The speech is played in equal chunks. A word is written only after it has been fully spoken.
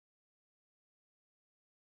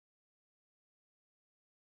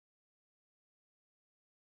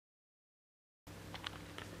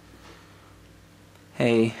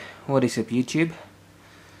Hey, what is up YouTube?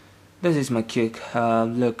 This is my quick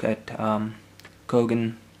look at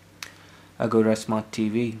Kogan Agora Smart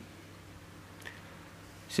TV.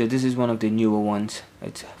 So this is one of the newer ones.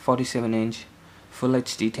 It's 47-inch, Full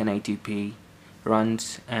HD 1080p,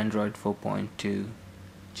 runs Android 4.2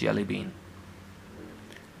 Jelly Bean.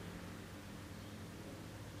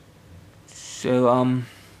 So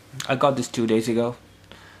I got this 2 days ago.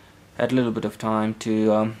 Had a little bit of time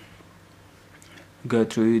to go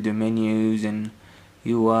through the menus and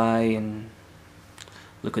UI and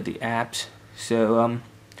look at the apps. So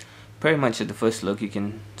pretty much at the first look you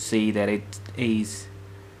can see that it is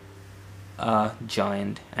a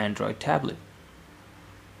giant Android tablet.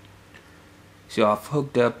 So I've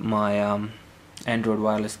hooked up my Android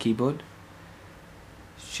wireless keyboard,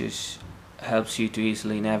 which just helps you to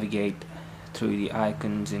easily navigate through the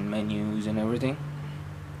icons and menus and everything.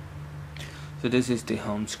 So this is the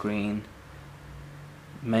home screen,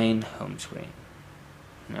 main home screen,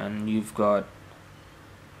 and you've got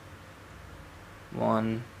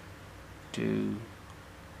 1, 2,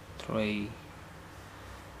 3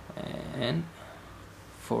 and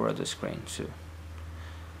 4 other screens. So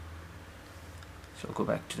I'll go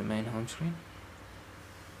back to the main home screen.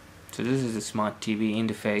 So this is the smart TV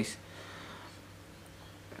interface,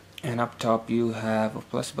 and up top you have a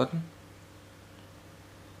plus button.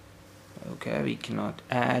 Okay, we cannot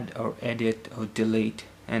add or edit or delete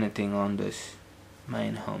anything on this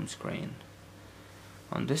main home screen.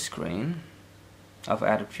 On this screen I've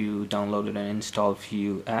added downloaded and installed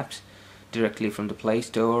few apps directly from the Play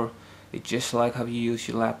Store. It's just like how you use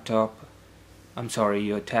your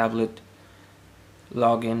your tablet.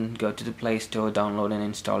 Log in, go to the Play Store, download and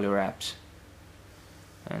install your apps.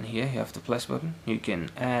 And here you have the plus button. You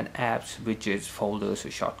can add apps, widgets, folders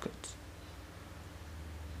or shortcuts.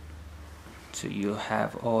 So you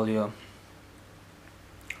have all your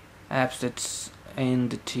apps that's in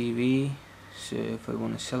the TV. So if I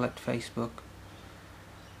want to select Facebook,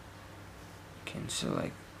 I can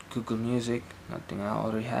select Google Music. Nothing, I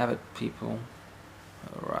already have it, people.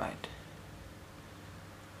 Alright,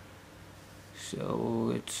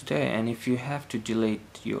 so it's there. And if you have to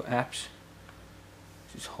delete your apps,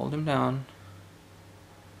 just hold them down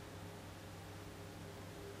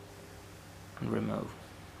and remove,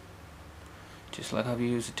 just like how you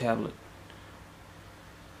use a tablet.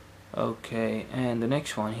 Okay, and the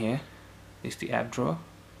next one here is the app drawer.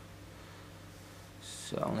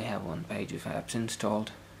 So I only have one page of apps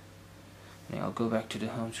installed. And I'll go back to the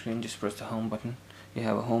home screen. Just press the home button. You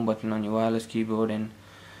have a home button on your wireless keyboard and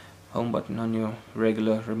home button on your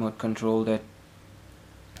regular remote control that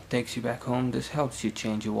takes you back home. This helps you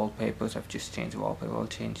change your wallpapers. I've just changed the wallpaper. I'll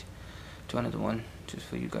change to another one just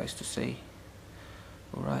for you guys to see.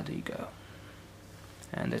 Alright, there you go.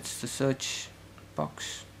 And that's the search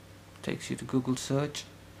box. Takes you to Google search.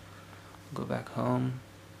 Go back home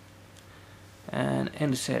and in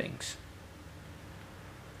the settings,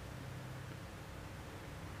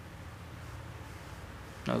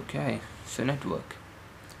 okay, so network.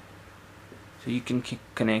 So you can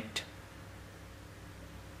connect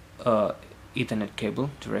Ethernet cable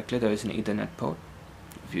directly. There is an Ethernet port.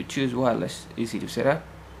 If you choose wireless, easy to set up.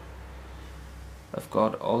 I've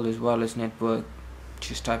got all this wireless network.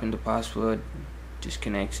 Just type in the password, just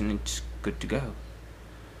connects and it's good to go.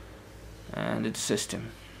 And it's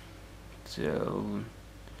system. So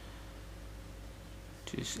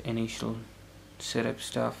just initial setup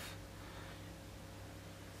stuff.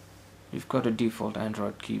 You've got a default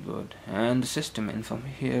Android keyboard, and the system info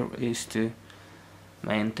here is the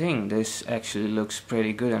main thing. This actually looks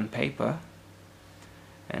pretty good on paper,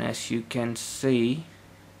 and as you can see,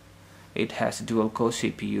 it has a dual core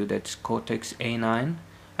CPU. That's Cortex A9.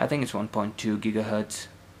 I think it's 1.2 gigahertz,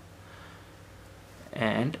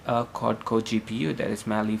 and a quad-core GPU that is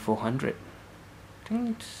Mali 400. I think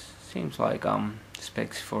it seems like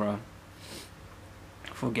specs for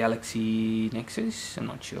Galaxy Nexus. I'm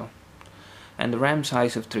not sure. And the RAM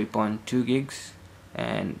size of 3.2 gigs,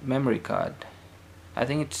 and memory card. I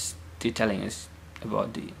think it's telling us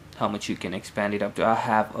about how much you can expand it up to. I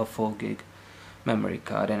have a 4 gig memory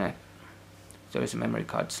card, and there is a memory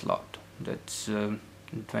card slot. That's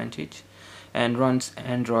advantage, and runs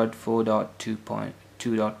Android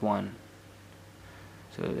 4.2.2.1.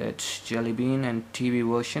 So that's Jelly Bean, and TV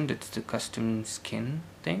version, that's the custom skin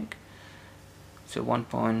thing. So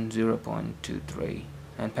 1.0.23,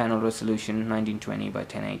 and panel resolution 1920 by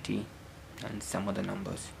 1080, and some other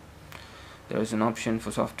numbers. There is an option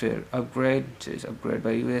for software upgrade. It says upgrade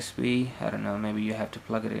by USB. I don't know, maybe you have to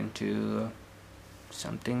plug it into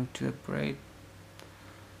something to upgrade.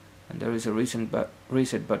 and there is a reset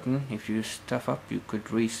button. If you stuff up, you could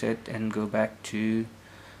reset and go back to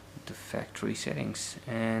the factory settings.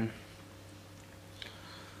 And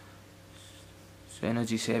so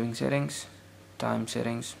energy saving settings, time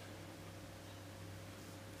settings,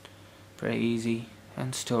 very easy.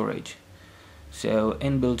 And storage, so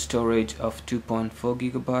inbuilt storage of 2.4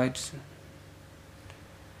 gigabytes,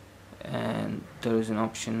 and there is an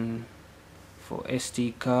option for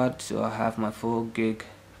SD card. So I have my 4 gig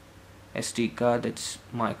SD card, that's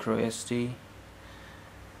micro SD,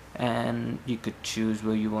 and you could choose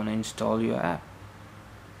where you want to install your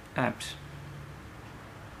apps.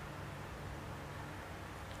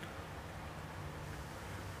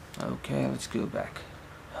 Okay, let's go back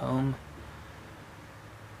home.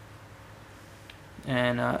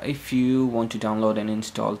 And if you want to download and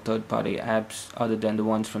install third-party apps other than the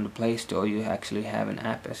ones from the Play Store, you actually have an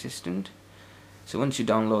app assistant. So once you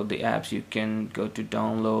download the apps, you can go to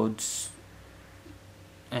downloads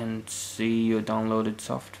and see your downloaded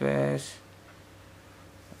softwares.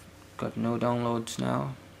 Got no downloads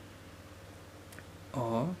now.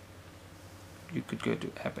 Or you could go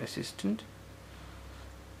to app assistant,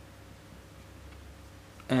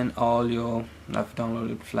 and all your I've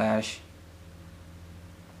downloaded Flash,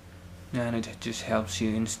 and it just helps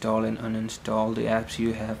you install and uninstall the apps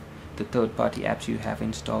you have, the third-party apps you have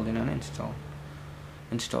installed and uninstall,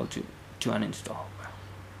 install to uninstall.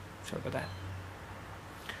 Sorry about that.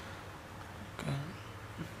 Okay,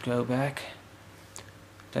 go back.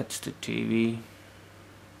 That's the TV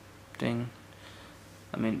thing.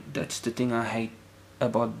 I mean, that's the thing I hate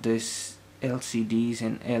about this LCDs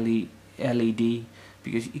and LED,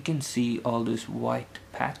 because you can see all those white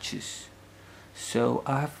patches. So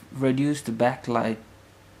I've reduced the backlight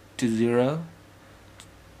to 0.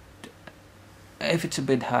 If it's a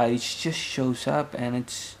bit high, it just shows up, and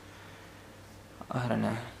it's, I don't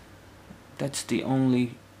know, that's the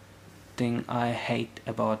only thing I hate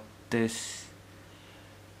about this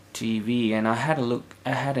TV. And I had a look,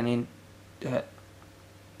 I had an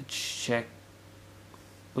check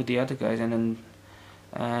with the other guys, and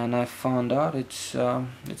I found out it's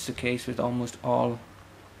the case with almost all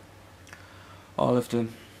of the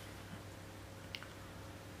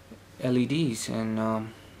LEDs, and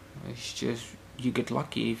it's just, you get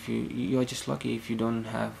lucky if you're just lucky if you don't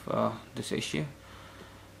have this issue.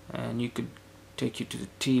 And you could take you to the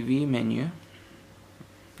TV menu.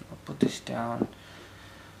 I'll put this down,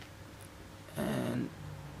 and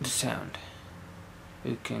the sound,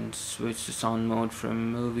 you can switch the sound mode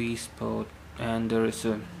from movie, sport, and there is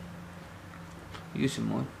a user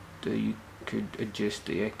mode that you could adjust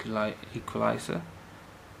the equalizer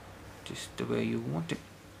just the way you want it.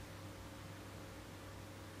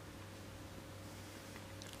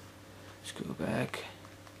 Let's go back.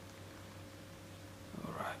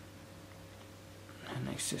 Alright, and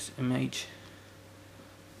next is image,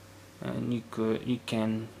 and you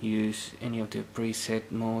can use any of the preset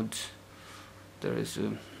modes. There is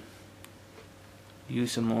a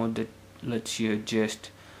user mode that lets you adjust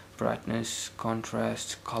brightness,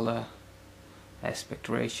 contrast, color, aspect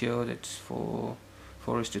ratio, that's for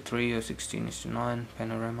 4:3 or 16:9,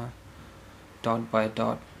 panorama, dot by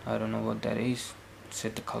dot, I don't know what that is,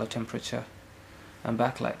 set the color temperature, and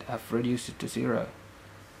backlight, I've reduced it to 0.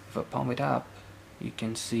 If I pump it up, you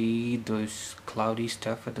can see those cloudy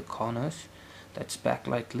stuff at the corners, that's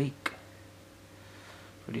backlight leak.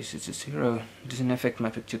 Reduce it to 0, it doesn't affect my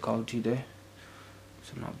picture quality there,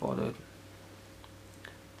 so I'm not bothered.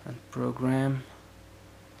 And program,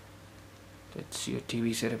 that's your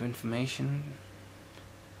TV setup information,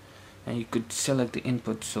 and you could select the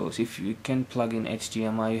input source. If you can plug in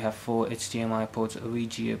HDMI, you have 4 HDMI ports, a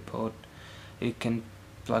VGA port. You can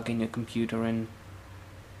plug in your computer and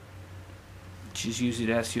just use it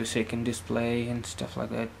as your second display and stuff like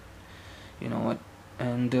that, you know what.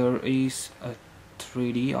 And there is a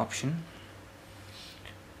 3D option.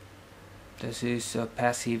 This is a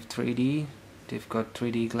passive 3D. They've got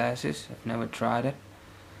 3D glasses. I've never tried it.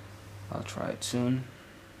 I'll try it soon.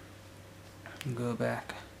 Go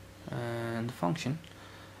back, and the function,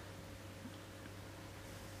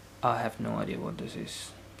 I have no idea what this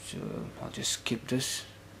is, so I'll just skip this.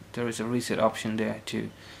 There is a reset option there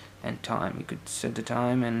too, and time. You could set the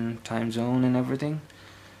time and time zone and everything.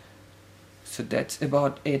 So that's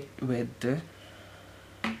about it with the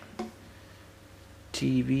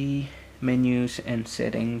TV menus and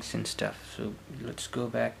settings and stuff. So let's go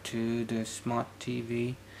back to the smart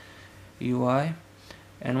TV UI,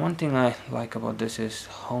 and one thing I like about this is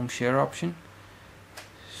home share option.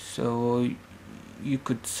 So you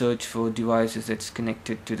could search for devices that's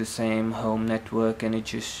connected to the same home network, and it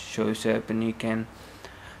just shows up, and you can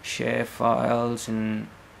share files and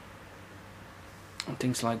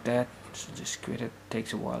things like that. So just quit it.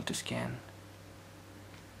 Takes a while to scan.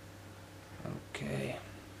 Okay,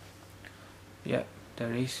 yeah,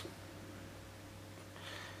 there is.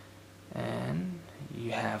 And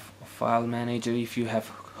you have a file manager if you have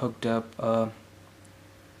hooked up a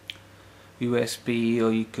USB,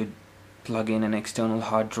 or you could plug in an external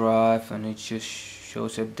hard drive and it just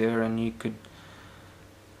shows up there, and you could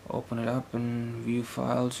open it up and view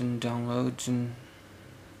files and downloads and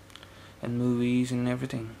movies and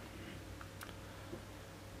everything.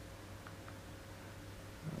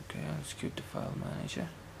 Okay, let's quit the file manager.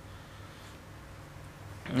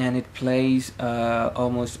 And it plays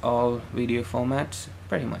almost all video formats,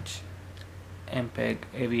 pretty much. MPEG,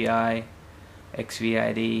 AVI,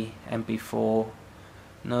 XVID, MP4,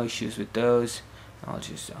 no issues with those. I'll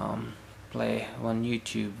just play one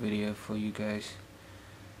YouTube video for you guys.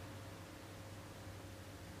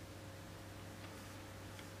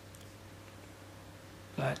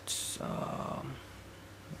 I'll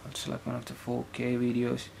select one of the 4K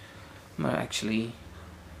videos. Might actually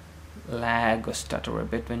lag or stutter a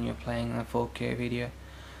bit when you're playing a 4K video,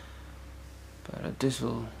 but this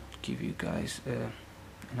will give you guys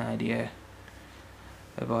an idea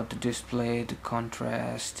about the display, the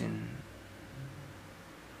contrast and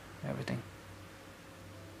everything.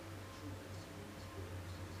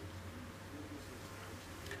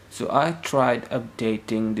 So I tried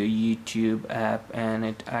updating the YouTube app and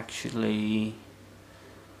it actually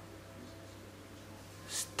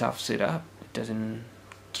stuffs it up. It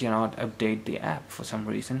cannot update the app for some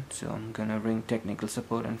reason, so I'm gonna ring technical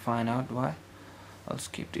support and find out why. I'll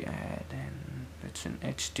skip the ad, and it's in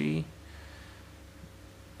HD.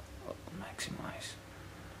 Maximize.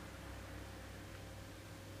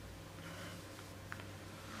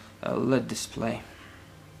 Let display.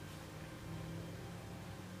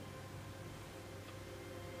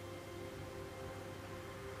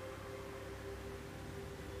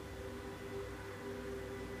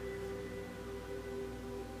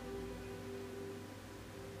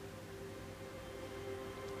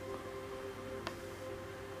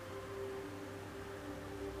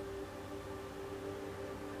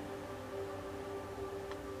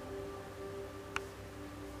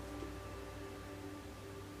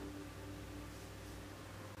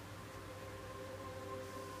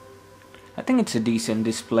 I think it's a decent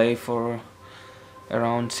display for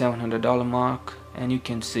around $700 mark, and you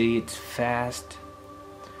can see it's fast.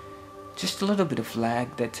 Just a little bit of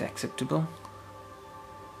lag, that's acceptable,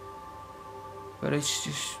 but it's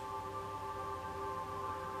just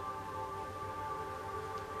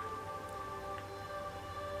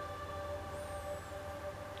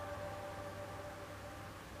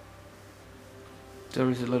there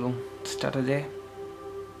is a little stutter there.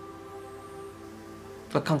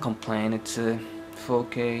 I can't complain, it's a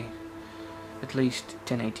 4K, at least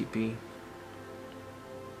 1080p.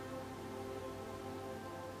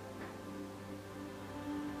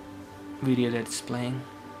 Video that's playing.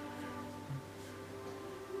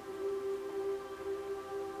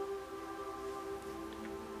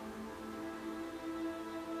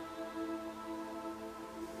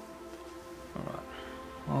 Alright,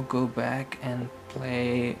 I'll go back and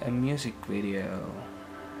play a music video.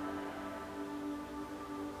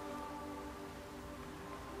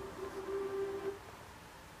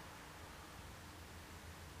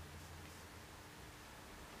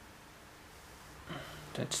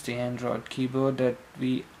 That's the Android keyboard that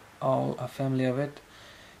we all are familiar with.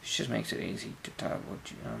 It just makes it easy to type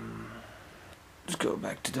what you let's go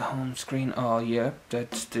back to the home screen. Oh yep,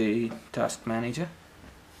 that's the task manager.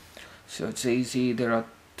 So it's easy. There are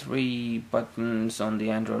 3 buttons on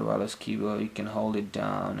the Android wireless keyboard. You can hold it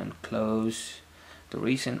down and close the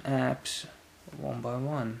recent apps one by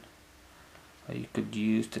one. Or you could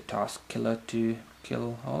use the task killer to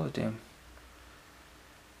kill all of them.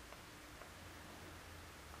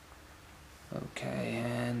 Okay,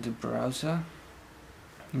 and the browser,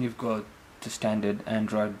 you've got the standard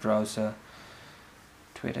Android browser,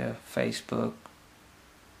 Twitter, Facebook,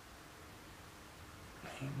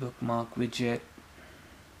 bookmark widget,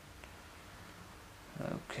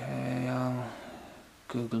 okay,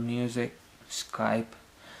 Google Music, Skype.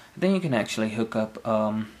 Then you can actually hook up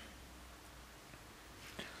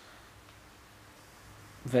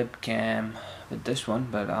webcam with this one,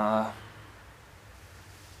 but I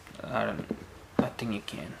think you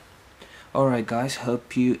can. Alright guys,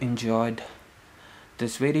 hope you enjoyed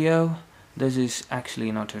this video. This is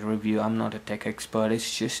actually not a review, I'm not a tech expert,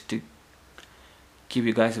 it's just to give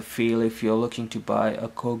you guys a feel if you're looking to buy a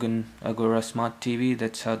Kogan Agora smart TV.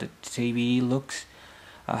 That's how the TV looks.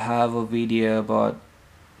 I have a video about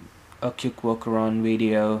a quick walk around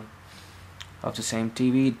video of the same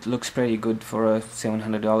TV. It looks pretty good for a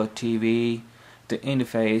 $700 TV. The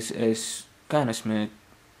interface is kinda smooth.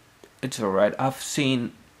 It's alright. I've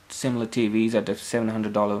seen similar TVs at the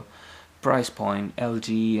 $700 price point,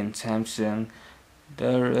 LG and Samsung.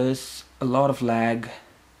 There is a lot of lag,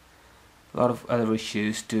 a lot of other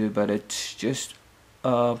issues too, but it's just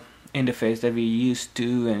a interface that we used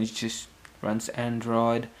to, and it just runs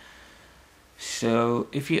Android. So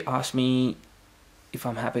if you ask me if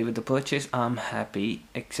I'm happy with the purchase, I'm happy,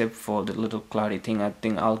 except for the little cloudy thing. I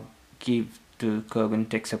think I'll give the Kogan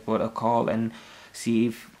tech support a call and see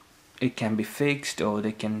if it can be fixed, or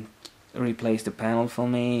they can replace the panel for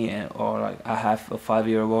me, or like I have a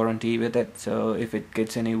 5-year warranty with it, so if it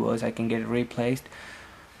gets any worse I can get it replaced.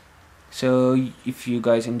 So if you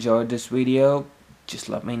guys enjoyed this video, just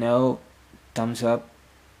let me know. Thumbs up,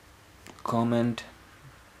 comment.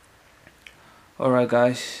 Alright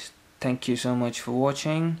guys, thank you so much for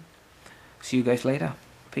watching. See you guys later.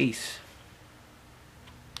 Peace.